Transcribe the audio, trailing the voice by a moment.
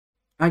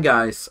Hi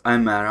guys,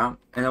 I'm Mara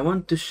and I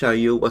want to show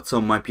you what's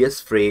on my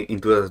PS3 in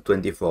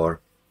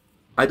 2024.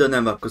 I don't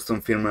have a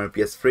custom firmware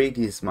PS3,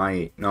 this is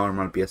my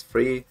normal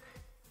PS3.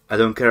 I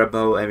don't care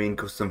about having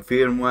custom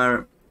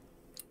firmware,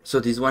 so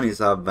this one is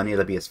a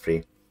vanilla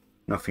PS3,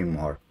 nothing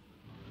more.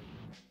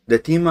 The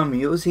theme I'm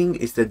using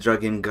is the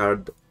Dragon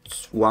Guard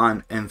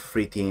 1 and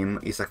 3 theme.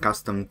 It's a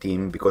custom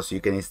theme because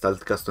you can install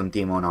custom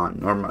theme on a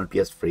normal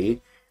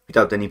PS3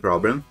 without any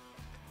problem.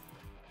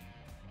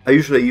 I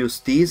usually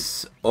use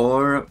this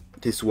or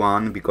this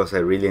one because I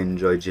really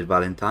enjoy Jill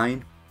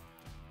Valentine.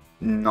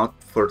 Not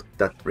for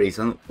that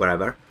reason,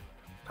 whatever.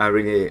 I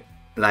really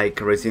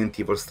like Resident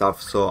Evil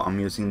stuff, so I'm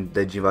using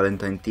the Jill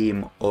Valentine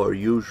theme, or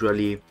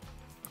usually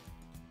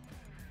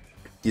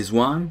this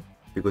one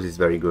because it's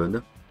very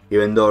good.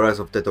 Even though Rise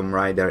of the Tomb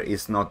Raider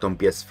is not on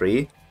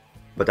PS3,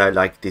 but I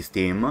like this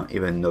theme,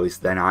 even though it's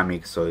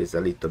dynamic, so it's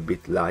a little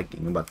bit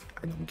lagging, but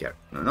I don't care.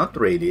 No, not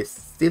really, it's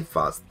still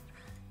fast.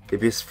 The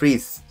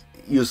PS3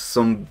 use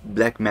some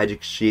black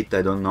magic shit,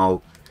 I don't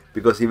know,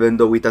 because even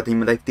though with a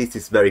team like this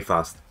it's very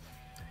fast.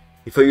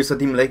 If I use a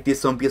team like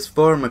this on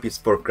PS4, my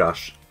PS4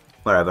 crash.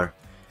 Whatever.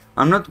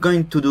 I'm not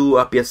going to do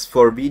a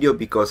PS4 video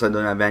because I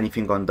don't have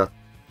anything on that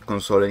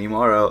console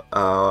anymore.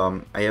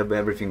 I have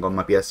everything on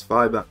my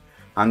PS5.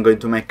 I'm going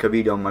to make a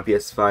video on my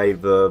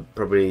PS5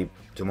 probably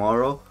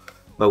tomorrow,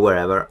 but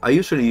whatever. I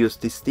usually use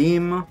this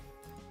theme,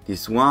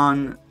 this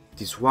one,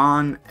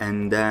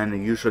 and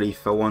then usually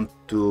if I want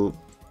to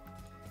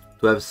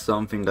have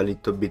something a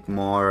little bit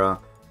more,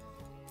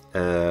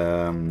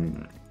 I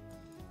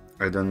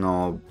don't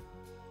know,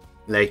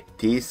 like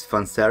this,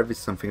 fan service,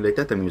 something like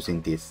that, I'm using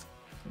this.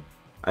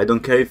 I don't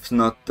care if it's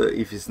not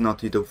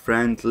YouTube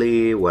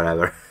friendly,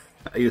 whatever.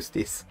 I use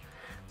this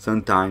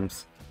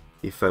sometimes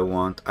if I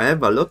want. I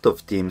have a lot of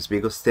themes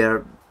because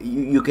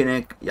you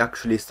can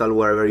actually install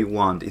wherever you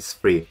want, it's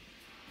free.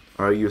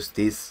 Or I use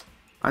this,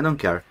 I don't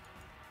care.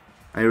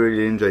 I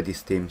really enjoy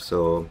this theme,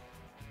 so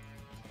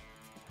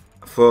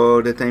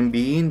for the time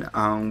being,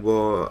 I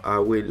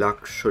will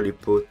actually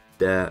put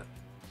the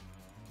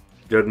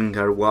Dragon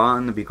Guard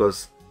 1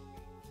 because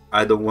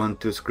I don't want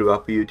to screw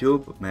up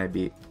YouTube,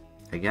 maybe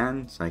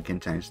again, so I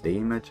can change the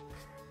image.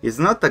 It's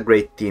not a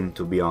great theme,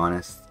 to be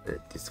honest.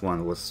 This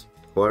one was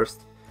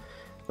worst.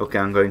 Okay,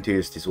 I'm going to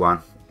use this one.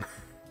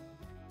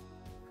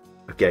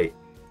 Okay,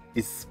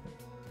 it's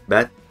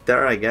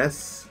better, I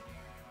guess.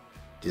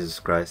 Jesus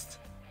Christ.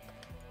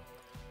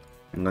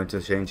 I'm going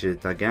to change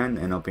it again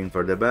and hoping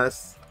for the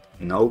best.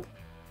 Nope.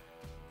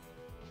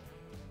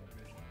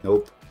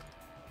 Nope.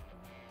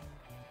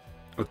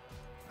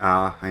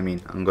 I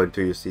mean, I'm going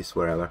to use this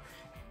wherever.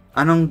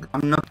 I'm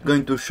not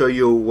going to show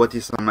you what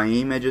is on my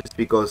images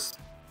because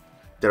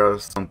there are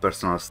some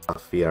personal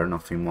stuff here,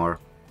 nothing more.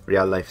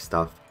 Real life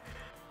stuff.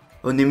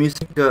 On the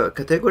music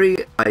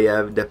category, I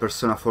have the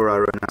Persona 4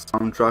 Arena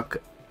soundtrack.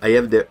 I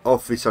have the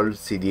official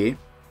CD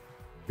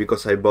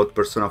because I bought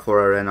Persona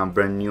 4 Arena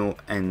brand new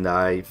and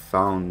I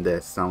found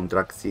the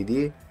soundtrack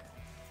CD.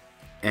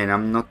 And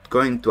I'm not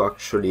going to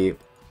actually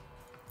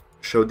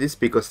show this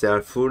because they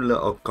are full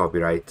of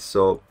copyright,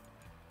 so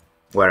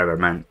whatever,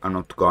 man. I'm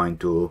not going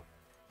to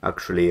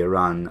actually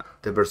run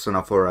the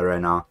Persona 4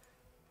 Arena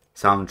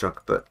soundtrack,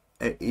 but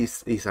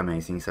it's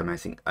amazing, it's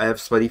amazing. I have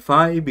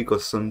Spotify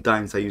because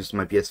sometimes I use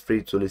my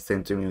PS3 to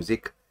listen to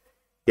music.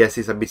 Yes,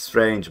 it's a bit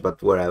strange,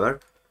 but whatever.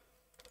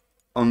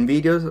 On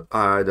videos,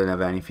 I don't have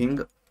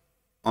anything.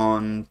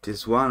 On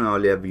this one, I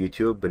only have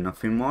YouTube, but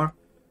nothing more.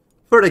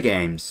 For the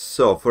games,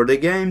 so for the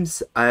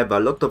games, I have a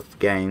lot of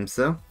games.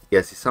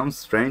 Yes, it sounds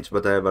strange,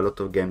 but I have a lot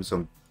of games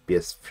on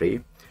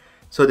PS3.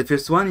 So the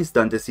first one is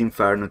Dante's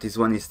Inferno. This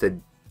one is the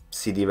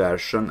CD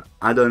version.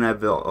 I don't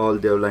have all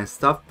the online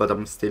stuff, but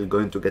I'm still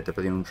going to get the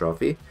Platinum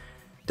Trophy.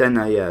 Then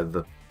I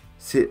have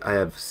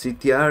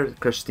CTR,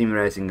 Crash Team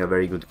Racing, a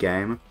very good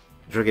game.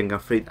 Dragon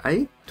Guard 3.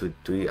 I need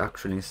to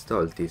actually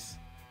install this,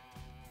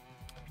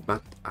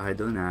 but I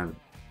don't have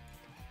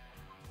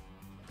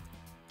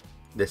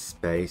the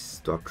space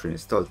to actually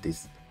install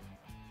this.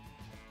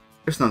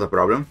 It's not a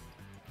problem.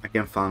 I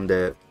can find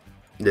the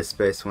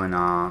space when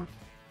I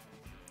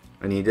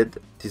need it.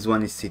 This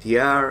one is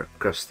CTR,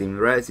 Crash Team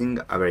Racing,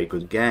 a very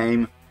good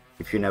game.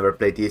 If you never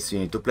played this, you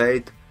need to play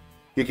it.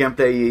 You can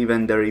play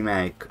even the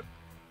remake.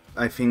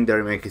 I think the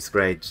remake is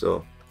great,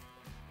 so.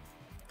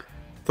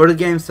 For the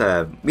games I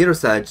have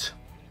Mirror's Edge,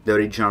 the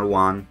original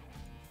one.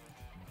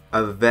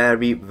 A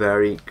very,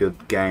 very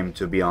good game,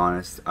 to be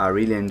honest. I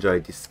really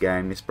enjoyed this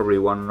game. It's probably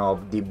one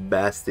of the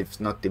best, if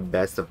not the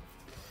best,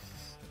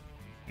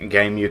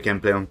 game you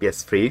can play on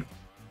PS3.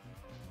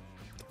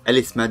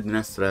 Alice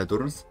Madness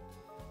Returns.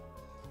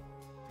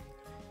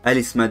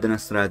 Alice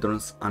Madness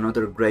Returns,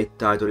 another great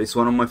title. It's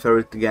one of my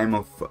favorite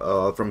games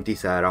from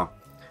this era.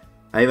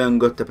 I even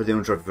got the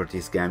Platinum Trophy for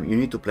this game. You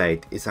need to play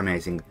it. It's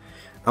amazing.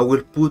 I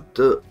will put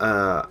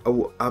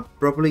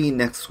probably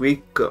next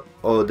week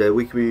or the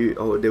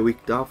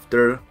week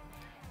after.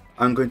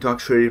 I'm going to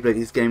actually replay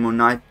this game on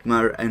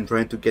Nightmare and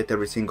try to get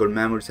every single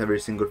memories, every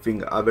single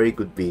thing. A very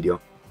good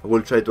video. I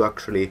will try to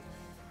actually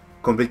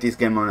complete this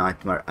game on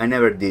Nightmare. I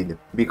never did,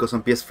 because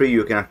on PS3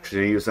 you can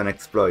actually use an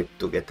exploit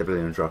to get the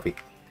Platinum Trophy.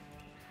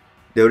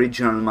 The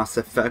original Mass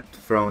Effect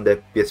from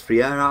the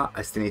PS3 era,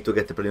 I still need to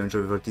get the Platinum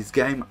Trophy for this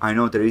game. I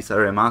know there is a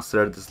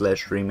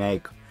remastered /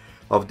 remake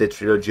of the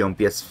trilogy on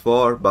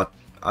PS4, but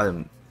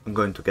I'm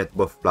going to get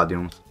both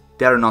Platinums.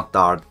 They are not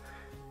hard.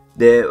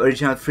 The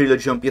original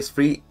trilogy on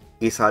PS3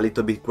 is a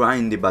little bit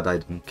grindy, but I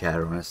don't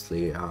care,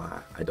 honestly.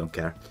 I don't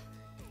care.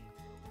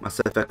 Mass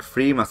Effect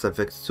 3, Mass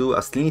Effect 2, I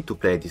still need to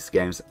play these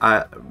games.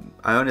 I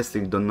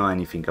honestly don't know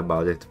anything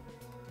about it.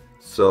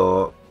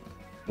 So,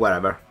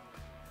 whatever.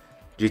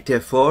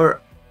 GTA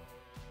 4,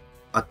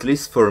 at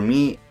least for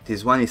me,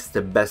 this one is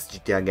the best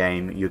GTA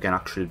game you can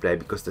actually play,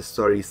 because the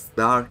story is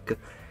dark.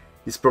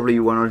 It's probably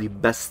one of the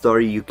best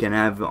story you can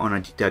have on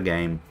a GTA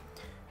game.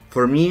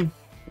 For me,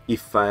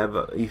 if I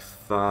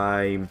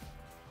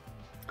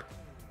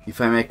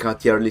make a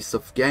tier list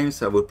of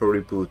games, I would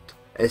probably put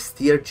S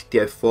tier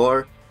GTA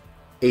 4,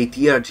 A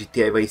tier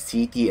GTA Vice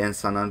City and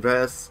San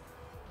Andreas,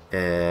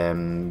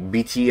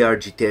 B tier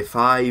GTA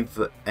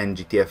 5 and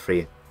GTA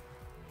 3,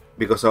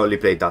 because I only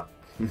played that.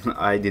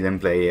 I didn't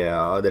play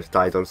other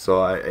titles,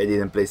 so I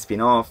didn't play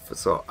spin-off,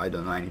 so I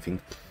don't know anything.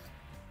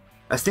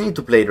 I still need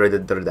to play Red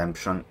Dead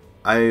Redemption.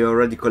 I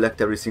already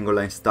collect every single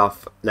line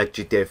stuff like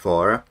GTA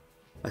 4.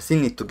 I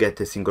still need to get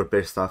the single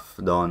player stuff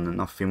done,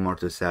 nothing more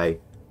to say.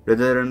 Red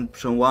Dead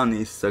Redemption 1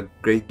 is a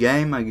great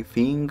game, I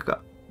think,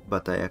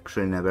 but I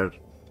actually never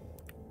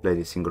played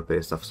the single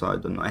player stuff, so I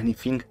don't know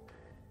anything.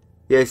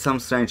 Yeah, it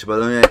sounds strange,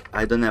 but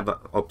I don't have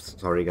oops,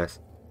 sorry guys.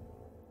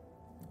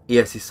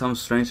 Yes, it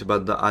sounds strange,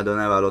 but I don't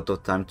have a lot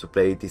of time to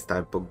play this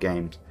type of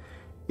games.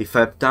 If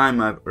I have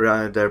time, I'd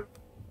rather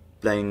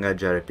playing a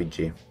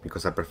JRPG,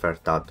 because I prefer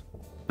that.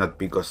 Not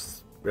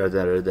because Red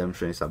Dead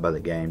Redemption is a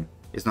bad game.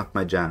 It's not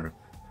my genre,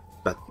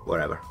 but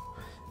whatever.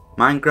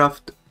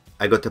 Minecraft,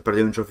 I got a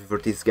Platinum Trophy for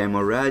this game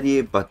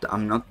already, but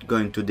I'm not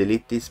going to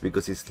delete this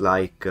because it's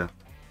like 1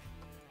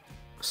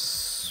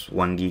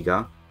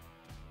 giga.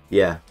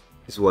 Yeah,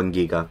 it's 1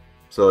 giga,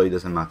 so it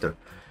doesn't matter.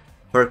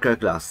 Far Cry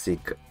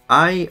Classic,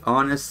 I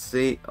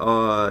honestly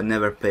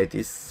never played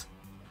this.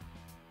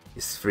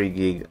 It's 3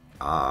 gig,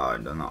 I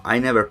don't know, I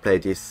never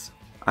played this.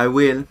 I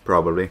will,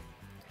 probably.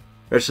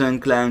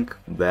 Ratchet & Clank,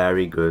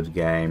 very good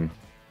game.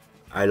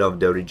 I love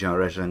the original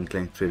Ratchet &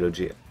 Clank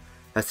trilogy.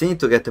 I still need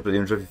to get the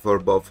Platinum Trophy for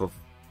both of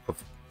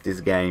this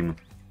game,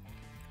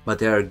 but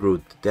they are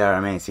good, they are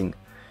amazing.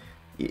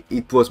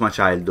 It was my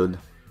childhood,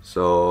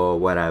 so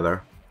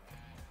whatever.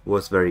 It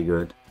was very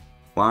good.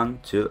 1,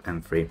 2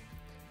 and 3.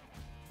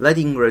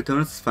 Lightning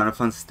Returns Final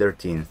Fantasy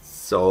 13.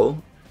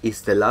 So,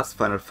 it's the last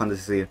Final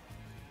Fantasy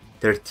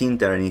 13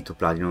 that I need to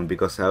platinum,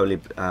 because I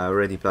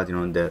already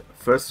platinum the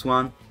first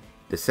one,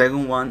 the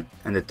second one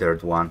and the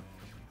third one.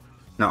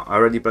 No, I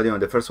already platinum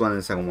the first one and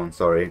the second one,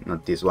 sorry,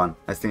 not this one.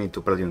 I still need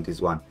to platinum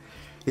this one.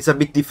 It's a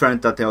bit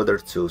different than the other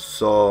two,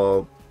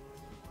 so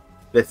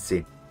let's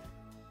see.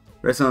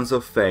 Resonance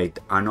of Fate,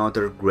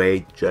 another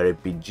great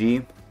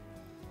JRPG.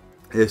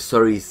 The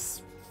story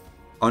is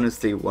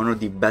honestly one of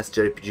the best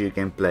JRPG you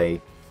can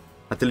play,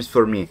 at least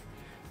for me.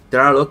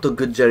 There are a lot of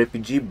good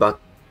JRPG, but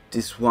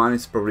this one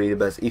is probably the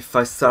best. If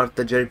I start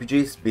a JRPG,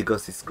 it's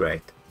because it's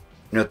great,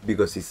 not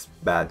because it's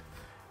bad.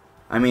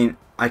 I mean,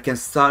 I can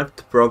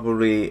start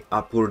probably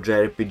a poor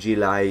JRPG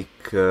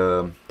like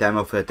Time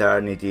and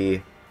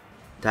Eternity.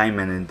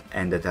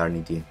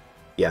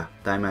 Yeah,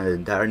 Time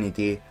and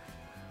Eternity.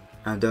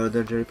 And the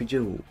other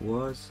JRPG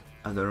was,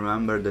 I don't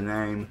remember the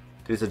name.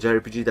 There is a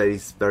JRPG that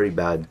is very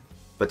bad,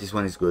 but this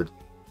one is good.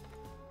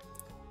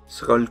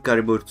 Soul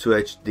Calibur 2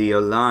 HD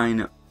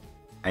Online.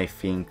 I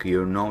think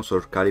you know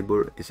Soul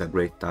Calibur is a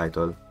great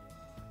title.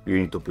 You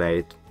need to play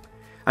it.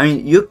 I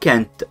mean, you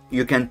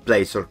can't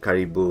play Soul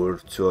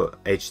Calibur 2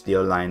 HD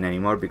Online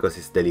anymore because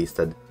it's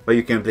delisted, but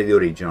you can play the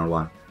original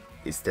one.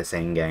 It's the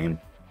same game.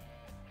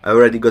 I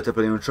already got a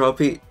Platinum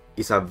Trophy.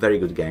 It's a very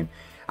good game.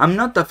 I'm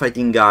not a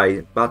fighting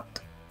guy, but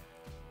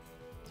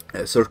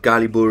Soul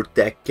Calibur,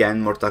 Tekken,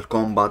 Mortal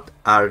Kombat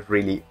are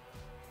really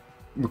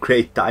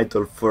great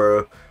titles for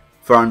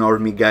a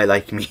normie guy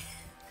like me.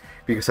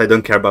 Because I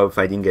don't care about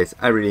fighting games.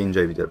 I really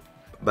enjoy it,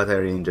 but I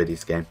really enjoy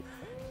this game.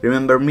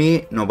 Remember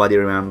Me, nobody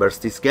remembers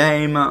this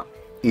game.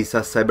 It's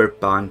a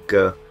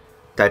cyberpunk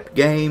type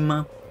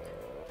game.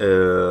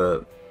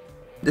 The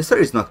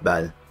story is not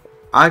bad.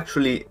 I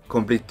actually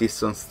complete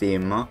this on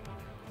Steam,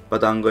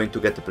 but I'm going to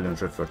get the Platinum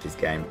Trophy for this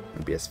game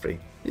on PS3.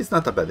 It's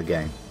not a bad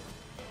game.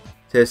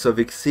 Tales of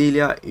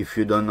Exilia, if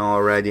you don't know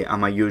already,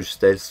 I'm a huge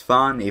Tales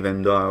fan,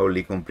 even though I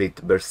only complete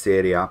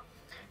Berseria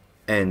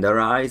and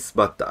Arise,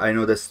 but I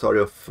know the story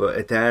of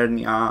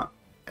Eternia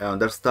and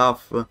other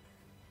stuff.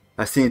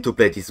 I still need to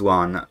play this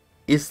one.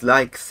 It's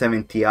like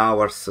 70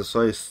 hours,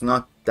 so it's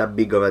not that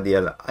big of a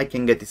deal. I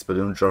can get this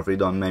Platinum Trophy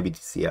done maybe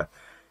this year.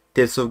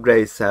 Tales of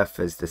Grace F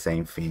is the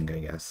same thing, I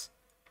guess.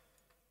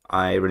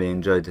 I really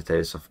enjoyed the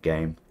Tales of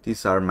game.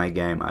 These are my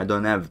game. I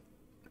don't have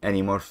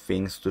any more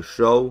things to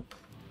show,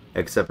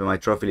 except my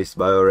trophy list,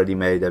 but I already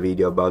made a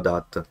video about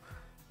that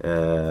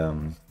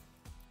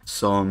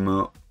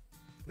some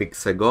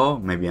weeks ago,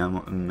 maybe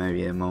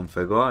a month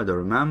ago, I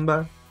don't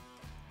remember.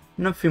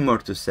 Nothing more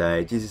to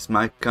say. This is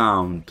my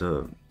account.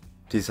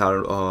 These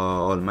are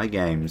all my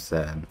games.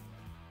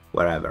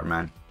 Wherever,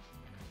 man.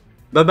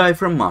 Bye bye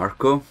from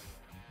Marco.